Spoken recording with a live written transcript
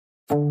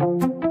Hey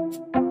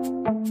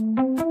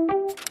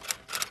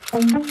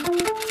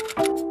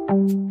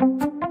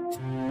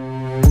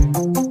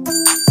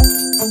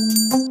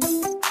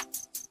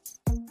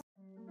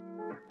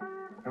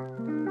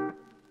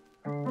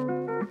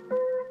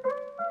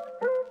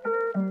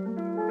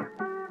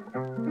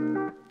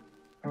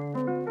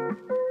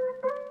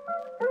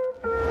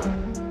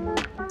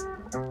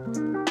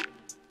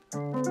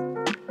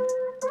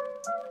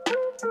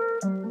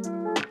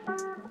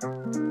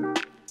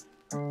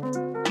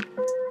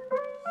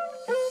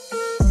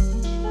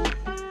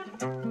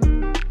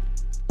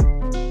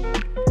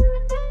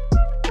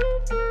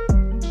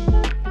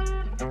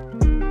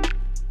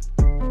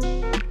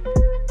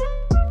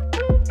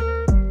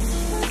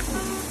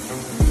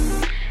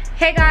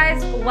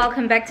guys,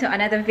 welcome back to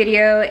another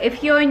video.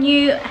 If you're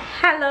new,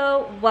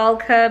 hello,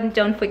 welcome.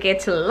 Don't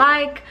forget to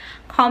like,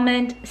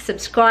 comment,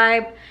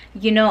 subscribe,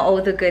 you know, all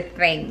the good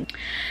things.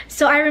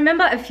 So I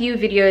remember a few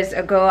videos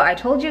ago I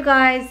told you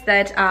guys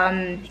that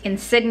in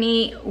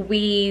Sydney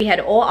we had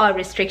all our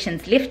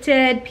restrictions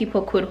lifted.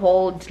 People could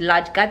hold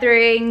large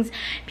gatherings,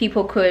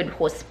 people could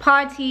host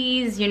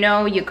parties, you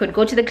know, you could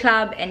go to the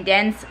club and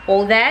dance,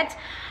 all that.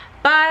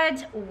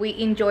 But we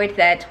enjoyed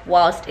that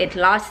whilst it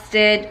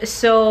lasted.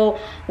 So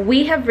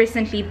we have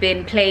recently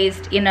been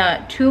placed in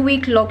a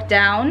 2-week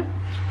lockdown.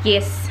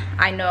 Yes,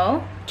 I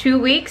know,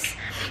 2 weeks,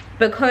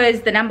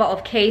 because the number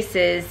of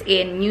cases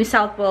in New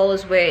South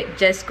Wales were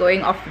just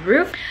going off the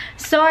roof.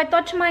 So I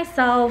thought to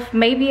myself,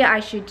 maybe I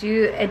should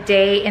do a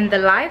day in the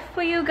life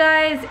for you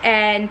guys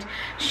and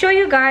show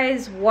you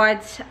guys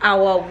what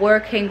our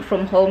working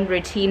from home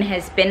routine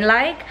has been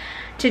like.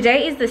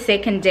 Today is the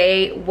second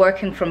day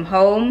working from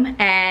home,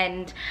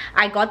 and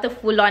I got the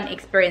full-on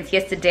experience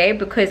yesterday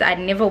because I'd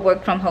never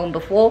worked from home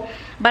before.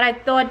 But I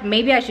thought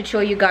maybe I should show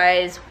you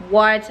guys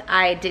what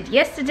I did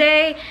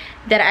yesterday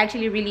that I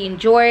actually really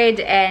enjoyed,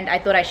 and I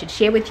thought I should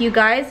share with you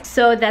guys.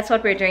 So that's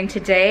what we're doing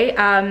today.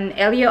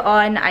 Earlier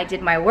on I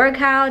did my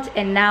workout,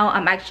 and now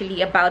I'm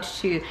actually about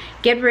to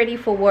get ready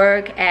for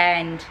work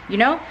and, you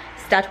know,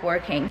 start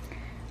working.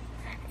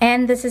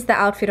 And this is the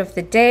outfit of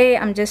the day.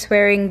 I'm just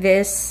wearing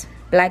this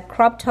black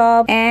crop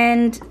top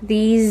and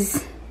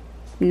these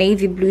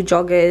navy blue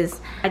joggers.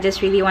 I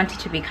just really wanted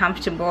to be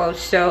comfortable,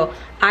 so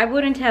I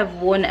wouldn't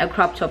have worn a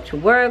crop top to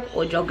work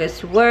or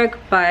joggers to work,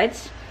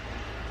 but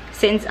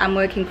since I'm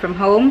working from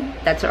home,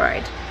 that's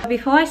alright.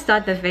 Before I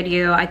start the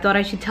video, I thought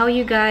I should tell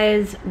you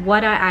guys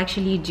what I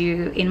actually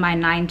do in my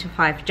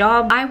 9-to-5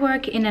 job. I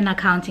work in an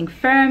accounting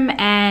firm,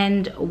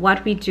 and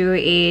what we do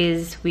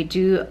is we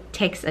do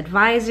tax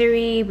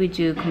advisory, we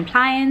do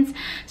compliance.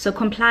 So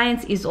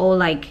compliance is all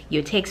like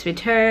your tax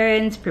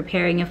returns,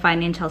 preparing your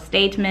financial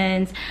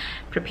statements,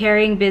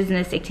 preparing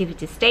business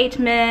activity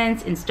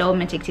statements,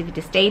 installment activity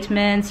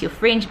statements, your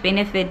fringe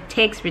benefit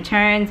tax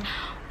returns,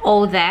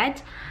 all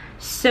that.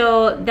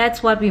 So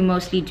that's what we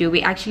mostly do.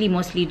 We actually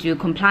mostly do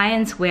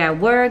compliance where I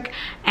work,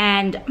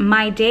 and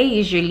my day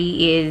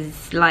usually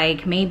is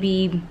like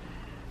maybe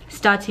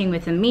starting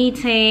with a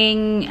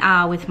meeting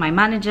with my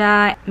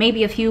manager,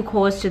 maybe a few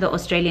calls to the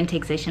Australian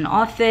taxation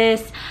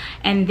office,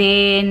 and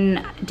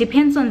then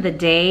depends on the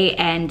day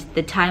and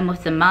the time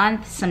of the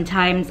month.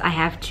 Sometimes I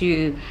have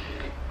to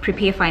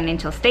prepare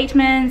financial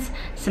statements,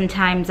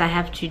 sometimes I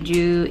have to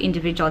do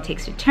individual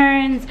tax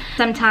returns,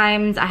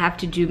 sometimes I have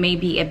to do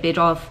maybe a bit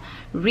of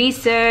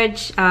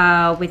research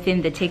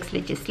within the tax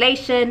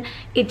legislation.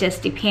 It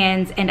just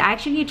depends, and I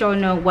actually don't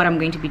know what I'm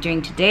going to be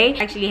doing today.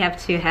 I actually have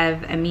to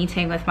have a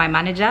meeting with my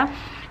manager,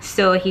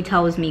 so he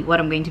tells me what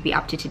I'm going to be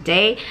up to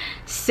today.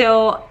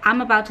 So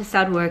I'm about to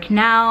start work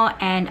now,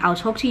 and I'll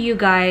talk to you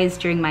guys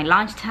during my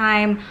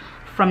lunchtime.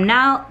 From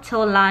now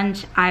till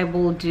lunch I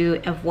will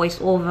do a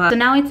voiceover. So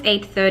now it's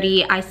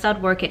 8:30. I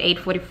start work at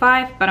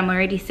 8:45, but I'm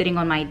already sitting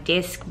on my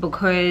desk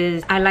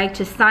because I like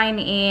to sign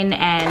in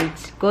and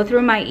go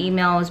through my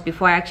emails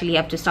before I actually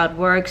have to start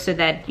work, so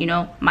that, you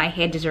know, my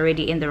head is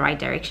already in the right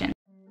direction.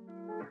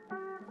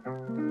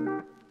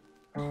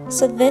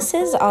 So this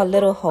is our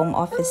little home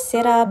office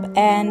setup,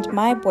 and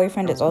my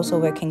boyfriend is also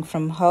working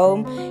from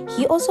home.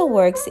 He also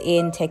works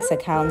in tax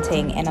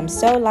accounting, and I'm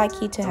so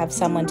lucky to have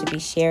someone to be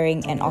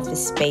sharing an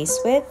office space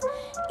with,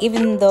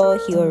 even though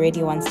he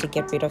already wants to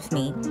get rid of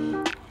me.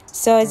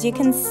 So as you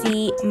can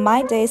see,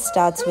 my day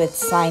starts with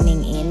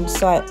signing in.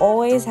 So I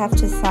always have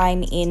to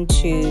sign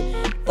into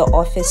the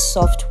office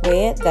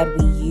software that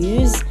we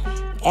use,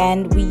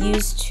 and we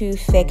use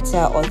two-factor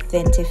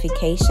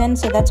authentication.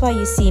 So that's why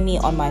you see me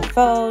on my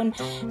phone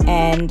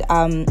and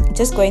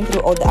just going through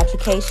all the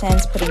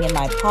applications, putting in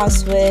my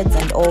passwords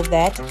and all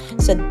that.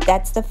 So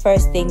that's the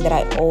first thing that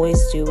I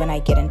always do when I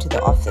get into the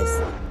office.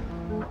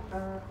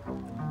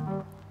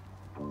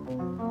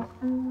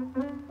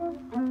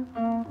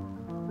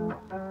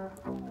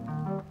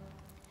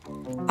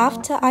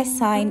 After I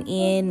sign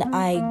in,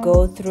 I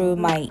go through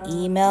my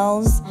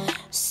emails.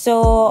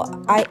 So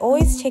I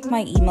always check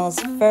my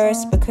emails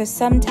first, because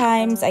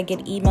sometimes I get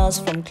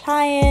emails from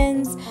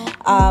clients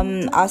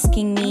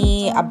asking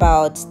me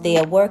about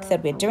their work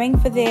that we're doing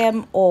for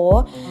them,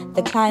 or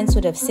the clients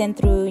would have sent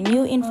through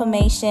new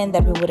information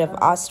that we would have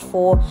asked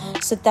for.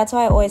 So that's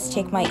why I always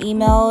check my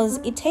emails.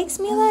 It takes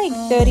me like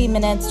 30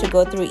 minutes to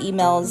go through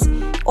emails,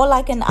 or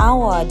like an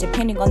hour,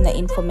 depending on the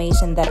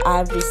information that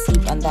I've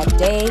received on that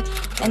day.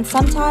 And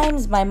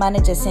sometimes my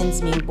manager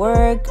sends me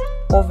work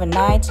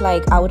overnight,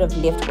 like I would have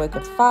left work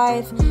at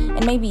 5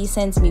 and maybe he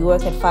sends me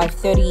work at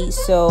 5:30,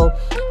 so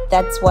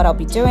that's what I'll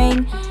be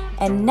doing.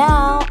 And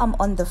now I'm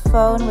on the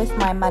phone with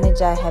my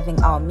manager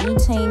having our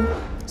meeting.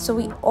 So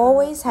we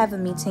always have a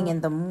meeting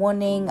in the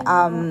morning.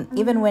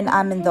 Even when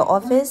I'm in the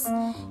office,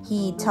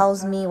 he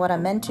tells me what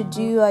I'm meant to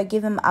do. I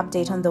give him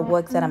update on the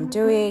work that I'm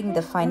doing,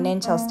 the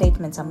financial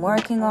statements I'm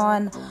working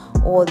on,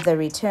 or the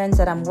returns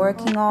that I'm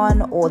working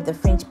on, or the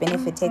fringe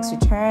benefit tax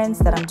returns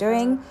that I'm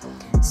doing.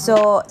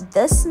 So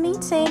this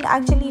meeting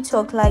actually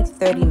took like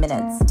 30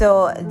 minutes.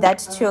 So that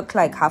took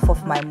like half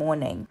of my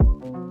morning.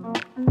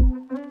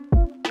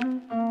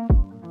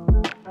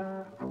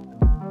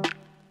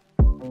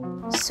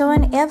 So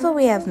whenever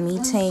we have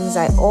meetings,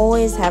 I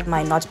always have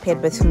my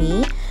notepad with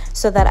me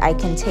so that I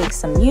can take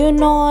some new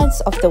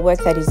notes of the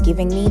work that he's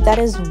giving me. That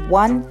is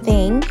one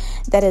thing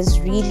that has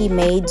really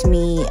made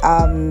me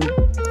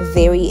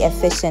very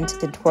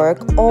efficient at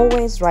work,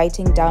 always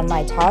writing down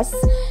my tasks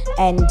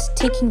and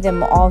ticking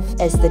them off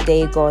as the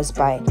day goes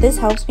by. This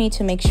helps me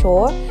to make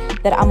sure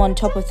that I'm on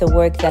top of the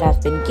work that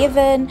I've been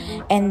given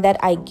and that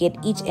I get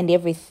each and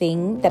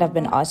everything that I've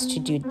been asked to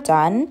do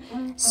done.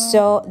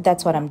 So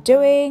that's what I'm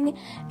doing.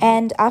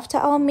 And after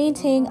our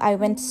meeting, I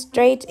went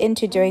straight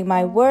into doing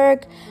my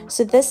work.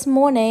 So this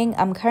morning,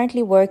 I'm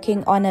currently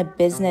working on a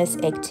business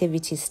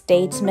activity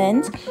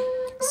statement.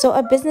 So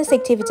a business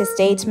activity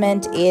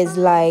statement is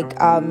like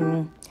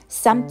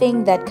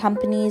something that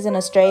companies in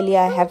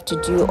Australia have to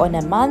do on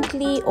a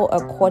monthly or a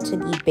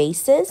quarterly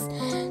basis.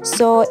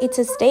 So it's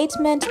a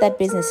statement that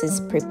businesses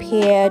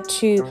prepare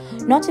to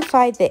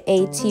notify the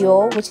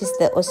ATO, which is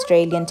the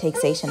Australian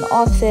Taxation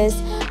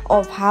Office,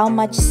 of how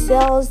much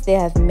sales they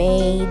have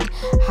made,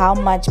 how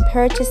much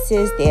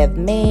purchases they have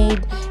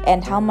made,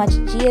 and how much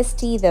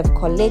GST they've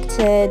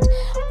collected,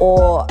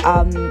 or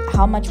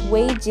how much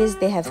wages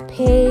they have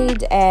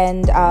paid,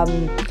 and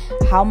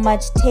how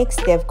much tax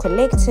they've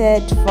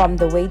collected from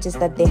the wages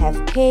that they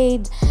have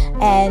paid,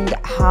 and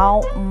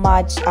how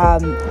much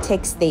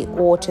tax they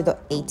owe to the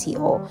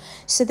ATO.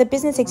 So the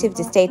business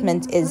activity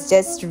statement is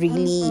just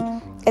really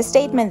a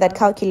statement that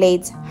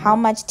calculates how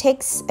much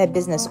tax a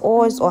business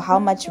owes, or how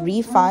much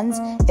refunds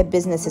a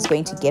business is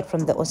going to get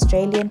from the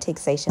Australian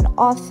Taxation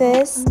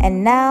Office.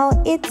 And now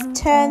it's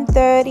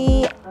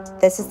 10:30.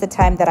 This is the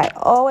time that I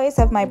always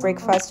have my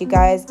breakfast, you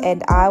guys,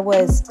 and I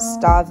was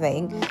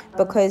starving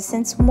because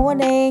since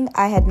morning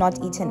I had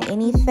not eaten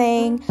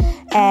anything.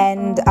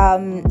 And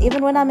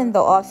even when I'm in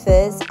the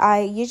office,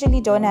 I usually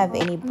don't have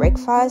any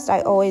breakfast.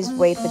 I always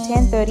wait for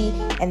 10:30,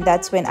 and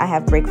that's when I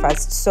have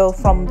breakfast. So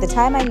from the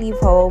time I leave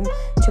home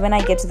to when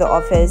I get to the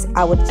office,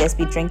 I would just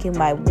be drinking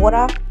my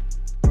water.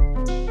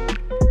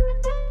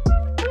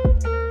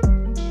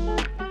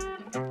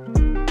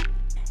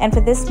 And for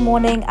this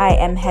morning, I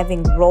am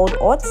having rolled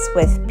oats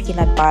with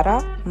peanut butter.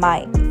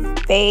 My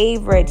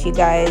favorite, you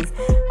guys.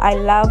 I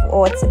love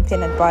oats and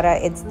peanut butter.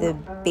 It's the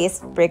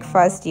best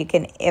breakfast you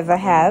can ever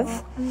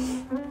have.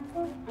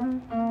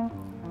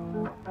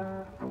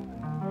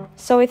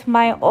 So with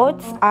my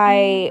oats,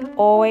 I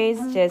always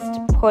just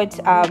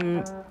put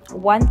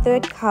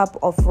 1/3 cup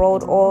of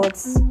rolled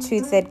oats,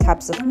 2/3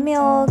 cups of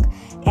milk,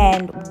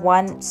 and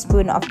 1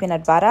 spoon of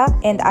peanut butter.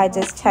 And I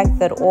just chuck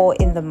that all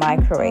in the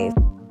microwave.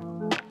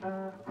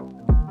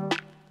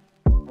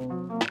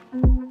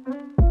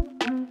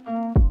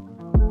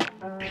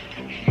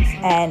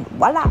 And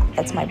voila,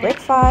 that's my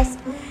breakfast.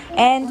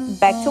 And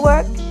back to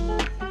work.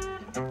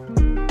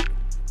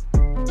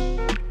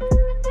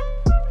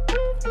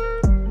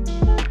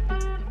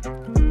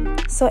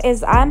 So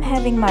as I'm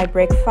having my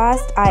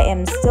breakfast, I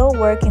am still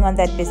working on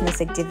that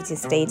business activity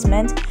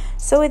statement.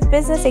 So with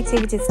business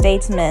activity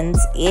statements,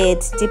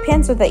 it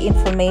depends on the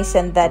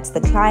information that the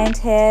client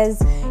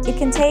has. It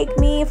can take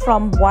me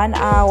from 1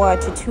 hour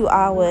to 2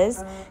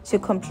 hours to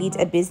complete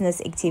a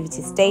business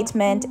activity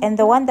statement. And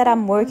the one that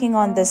I'm working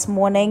on this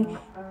morning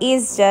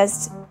is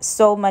just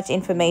so much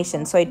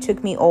information. So it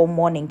took me all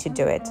morning to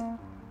do it.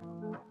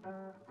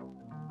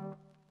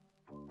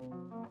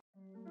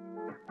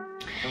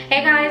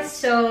 Hey guys,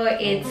 so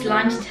it's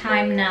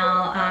lunchtime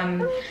now.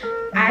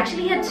 I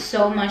actually had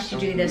so much to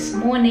do this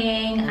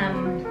morning.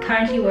 I'm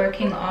currently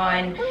working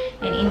on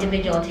an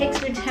individual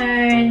tax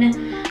return.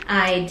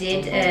 I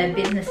did a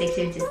business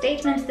activity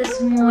statement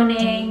this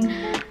morning.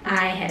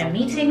 I had a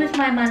meeting with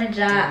my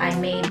manager. I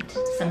made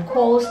some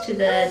calls to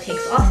the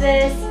tax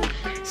office.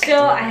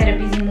 So I had a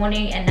busy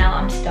morning and now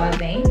I'm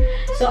starving.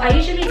 So I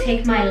usually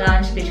take my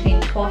lunch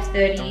between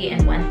 12:30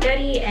 and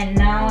 1:30, and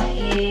now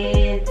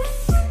it's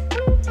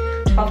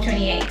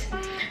 12:28.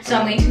 So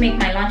I'm going to make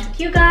my lunch with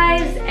you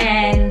guys,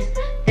 and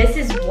this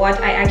is what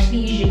I actually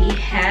usually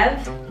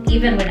have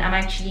even when I'm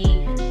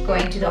actually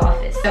going to the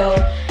office. So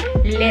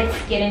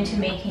let's get into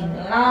making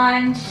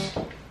lunch.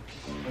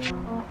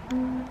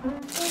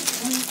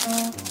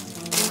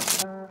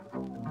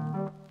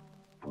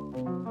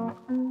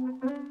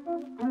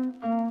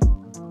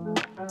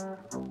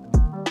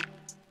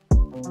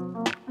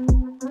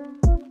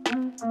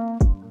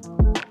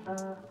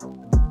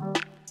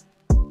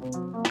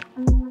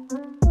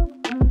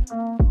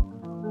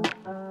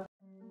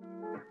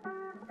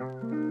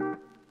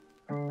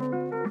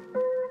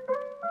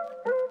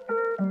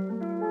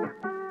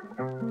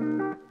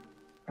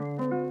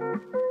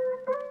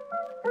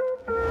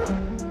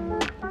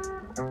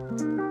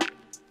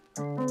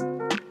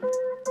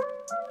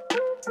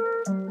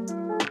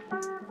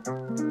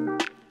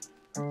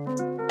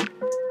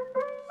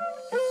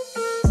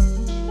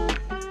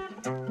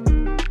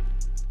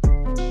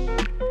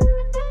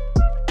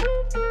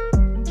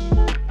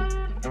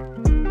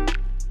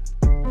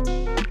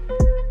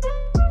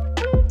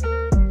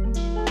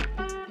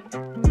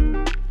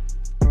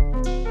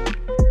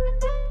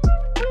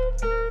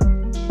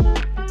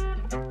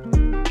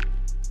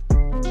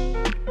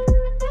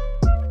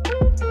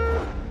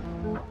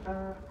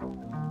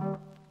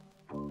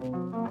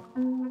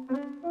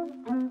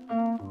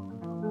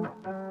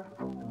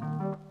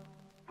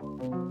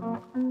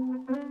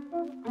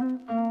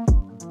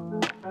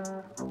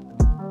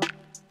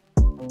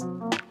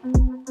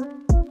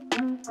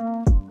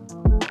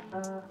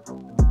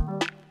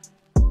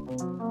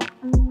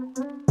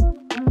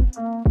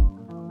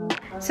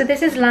 So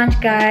this is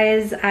lunch,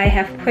 guys. I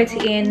have put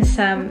in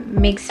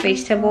some mixed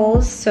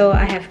vegetables. So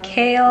I have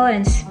kale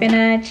and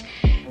spinach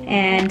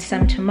and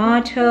some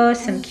tomato,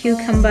 some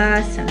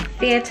cucumber, some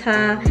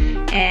feta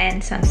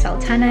and some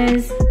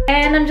sultanas.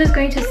 And I'm just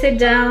going to sit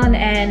down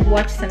and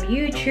watch some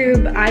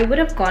YouTube. I would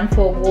have gone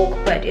for a walk,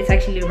 but it's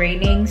actually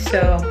raining,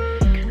 so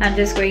I'm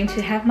just going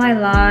to have my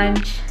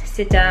lunch,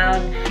 sit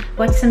down,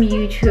 watch some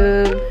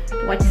YouTube,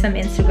 watch some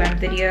Instagram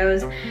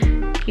videos,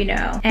 you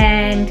know,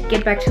 and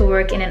get back to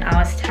work in an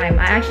hour's time.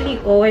 I actually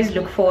always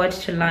look forward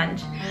to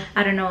lunch.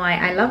 I don't know why.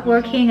 I love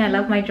working, I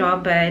love my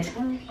job, but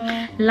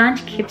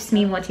lunch keeps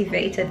me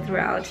motivated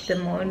throughout the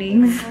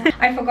mornings.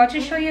 I forgot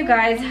to show you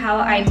guys how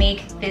I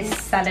make this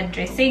salad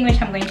dressing,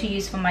 which I'm going to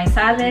use for my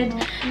salad.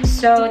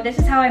 So this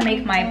is how I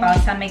make my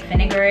balsamic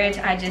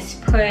vinaigrette. I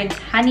just put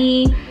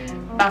honey,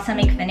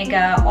 balsamic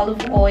vinegar,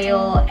 olive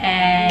oil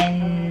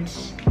and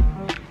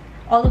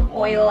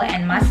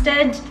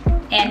mustard,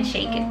 and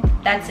shake it.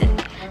 That's it.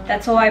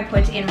 That's all I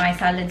put in my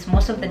salads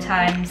most of the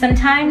time.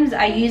 Sometimes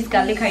I use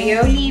garlic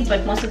aioli,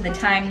 but most of the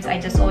times I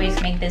just always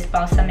make this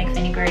balsamic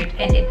vinaigrette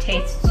and it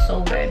tastes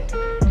so good.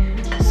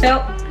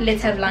 So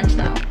let's have lunch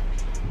now.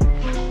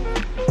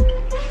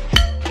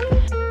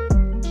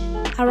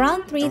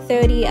 Around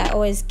 3:30 I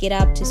always get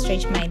up to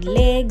stretch my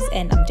legs,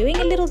 and I'm doing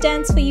a little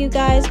dance for you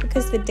guys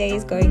because the day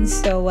is going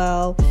so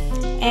well.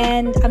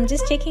 And I'm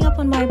just checking up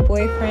on my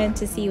boyfriend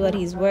to see what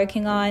he's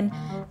working on.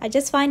 I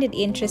just find it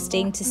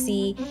interesting to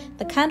see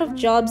the kind of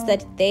jobs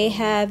that they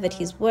have at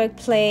his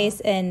workplace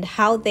and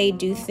how they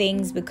do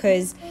things,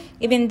 because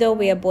even though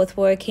we are both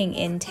working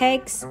in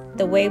techs,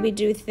 the way we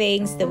do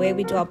things, the way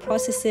we do our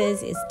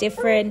processes is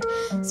different.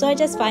 So I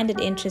just find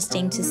it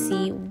interesting to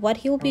see what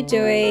he'll be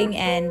doing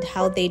and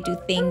how they do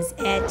things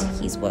at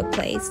his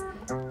workplace.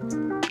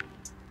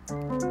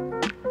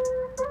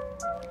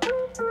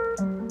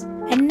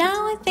 And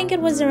now I think it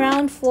was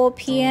around 4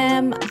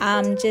 p.m.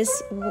 I'm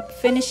just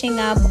finishing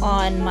up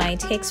on my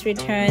tax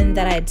return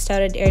that I had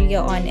started earlier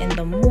on in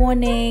the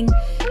morning,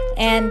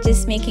 and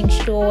just making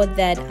sure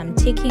that I'm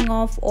ticking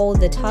off all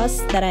the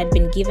tasks that I'd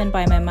been given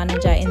by my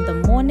manager in the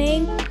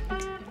morning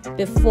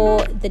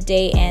before the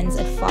day ends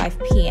at 5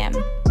 p.m.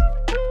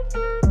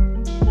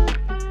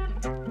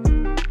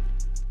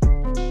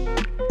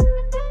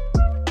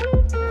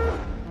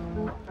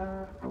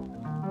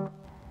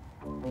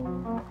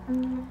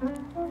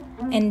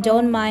 And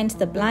don't mind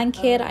the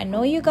blanket. I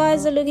know you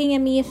guys are looking at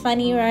me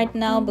funny right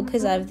now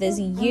because I have this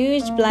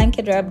huge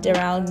blanket wrapped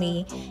around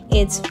me.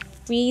 It's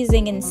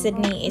freezing in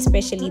Sydney,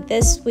 especially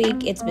this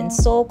week. It's been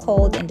so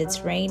cold and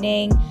it's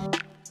raining.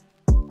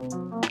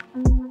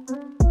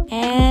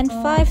 And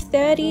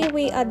 5:30,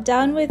 we are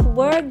done with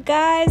work,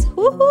 guys.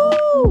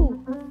 Woohoo!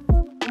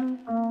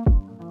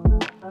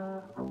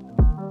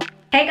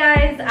 Hey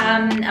guys,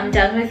 I'm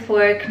done with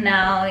work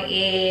now.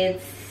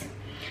 It's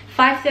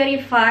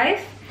 5:35.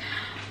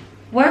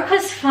 Work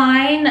was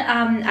fine.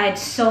 I had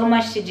so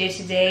much to do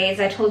today. As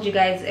I told you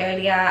guys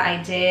earlier,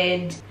 I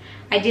did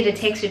a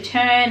tax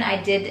return, I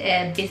did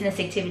a business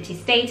activity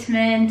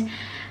statement,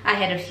 I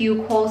had a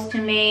few calls to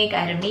make, I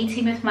had a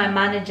meeting with my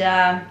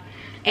manager,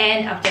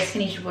 and I've just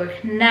finished work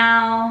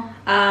now.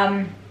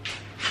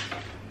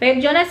 Babe,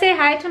 do you wanna say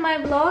hi to my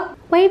vlog?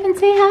 Wave and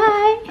say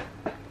hi.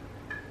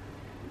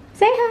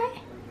 Say hi.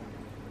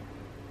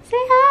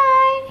 Say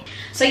hi.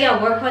 So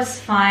yeah, work was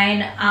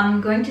fine.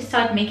 I'm going to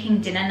start making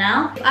dinner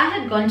now. If I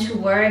had gone to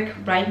work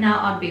right now,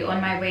 I'd be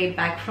on my way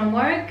back from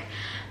work.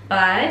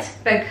 But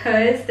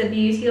because the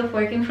beauty of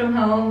working from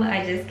home,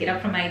 I just get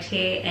up from my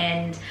chair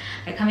and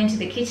I come into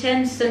the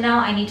kitchen. So now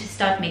I need to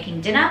start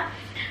making dinner.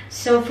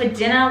 So for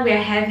dinner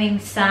we're having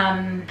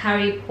some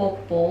curry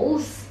pork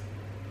balls.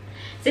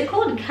 Is it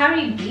called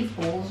curry beef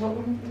balls?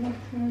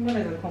 What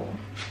is it called?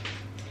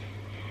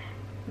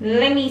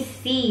 Let me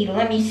see.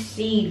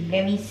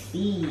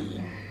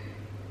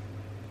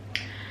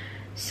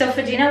 So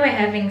for dinner we're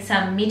having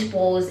some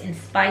meatballs in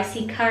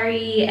spicy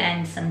curry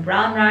and some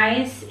brown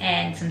rice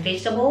and some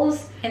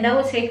vegetables, and that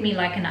will take me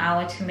like an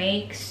hour to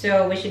make,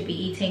 so we should be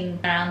eating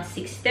around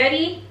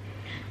 6:30.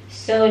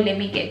 So let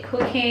me get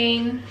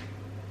cooking.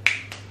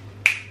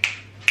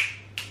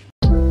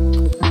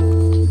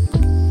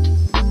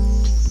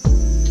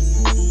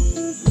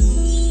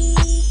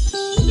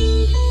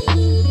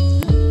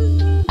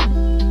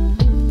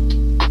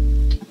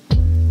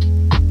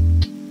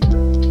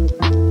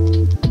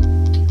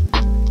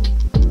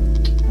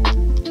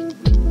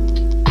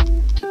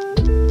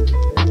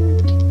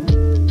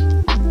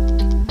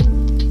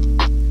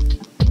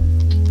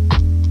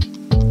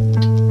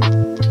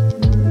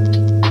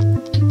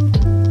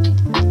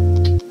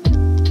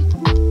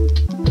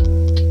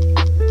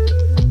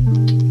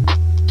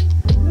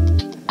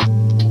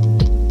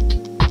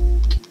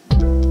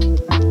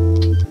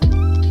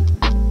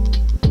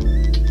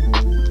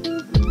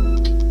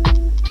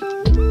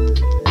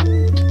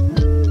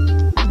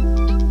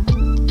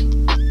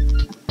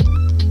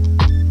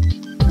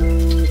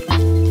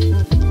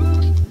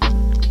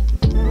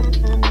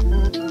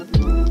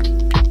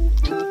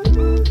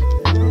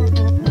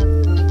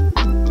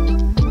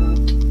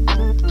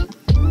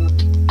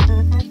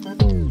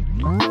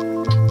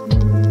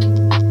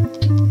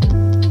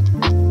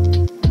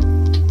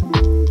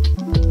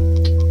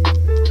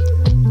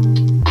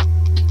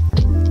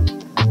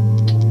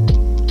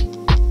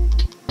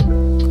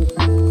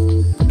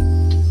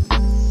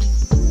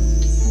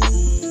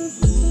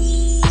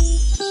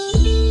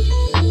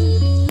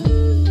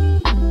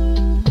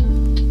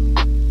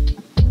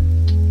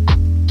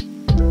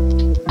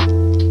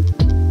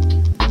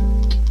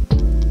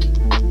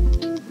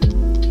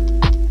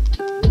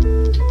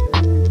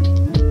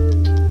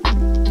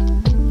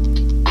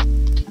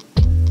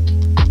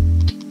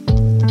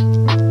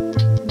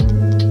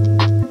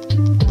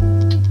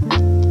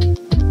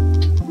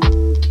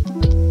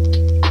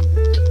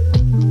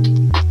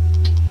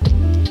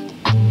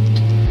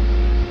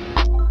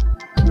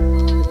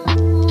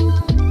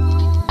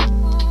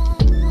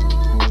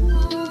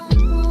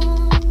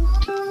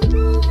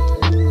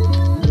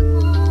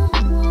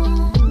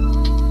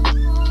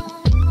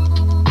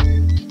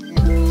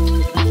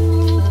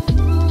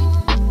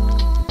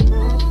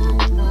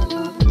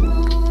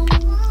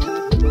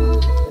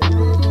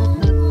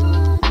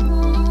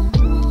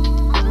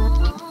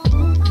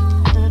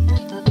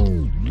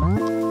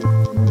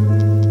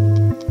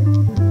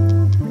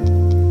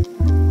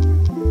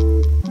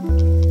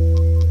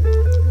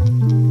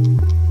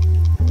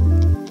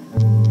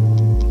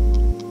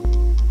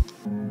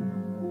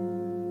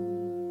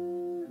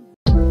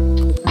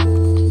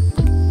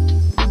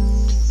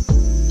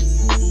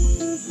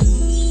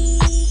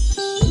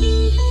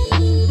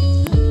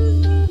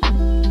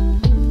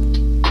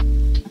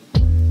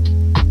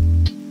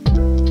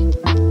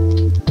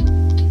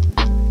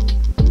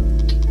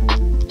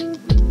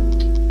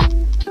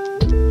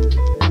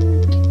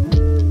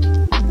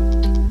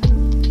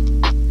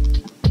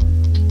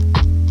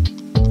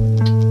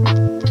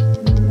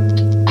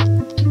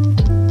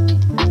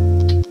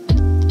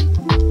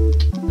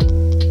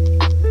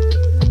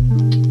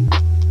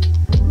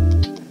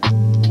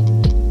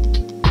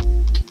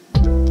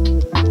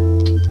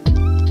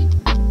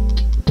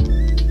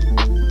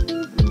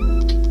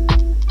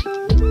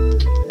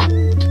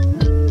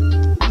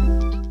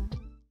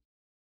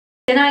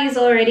 Dinner is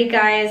all ready,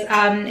 guys.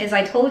 As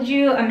I told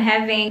you, I'm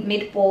having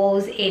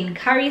meatballs in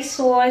curry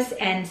sauce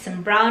and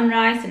some brown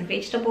rice and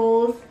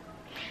vegetables.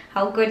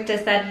 How good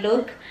does that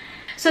look?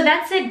 So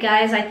that's it,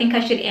 guys. I think I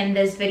should end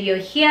this video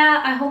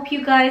here. I hope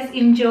you guys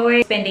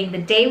enjoy spending the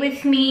day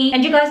with me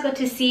and you guys got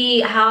to see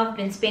how I've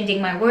been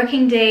spending my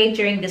working day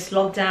during this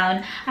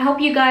lockdown. I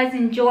hope you guys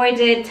enjoyed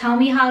it. Tell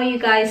me how you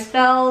guys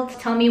felt.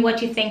 Tell me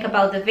what you think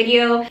about the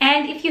video.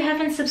 And if you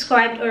haven't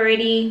subscribed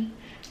already,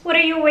 what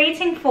are you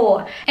waiting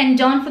for? And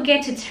don't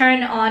forget to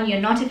turn on your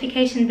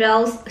notification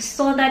bells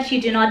so that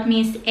you do not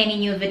miss any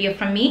new video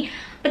from me.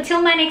 But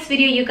till my next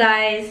video, you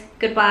guys,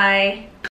 goodbye.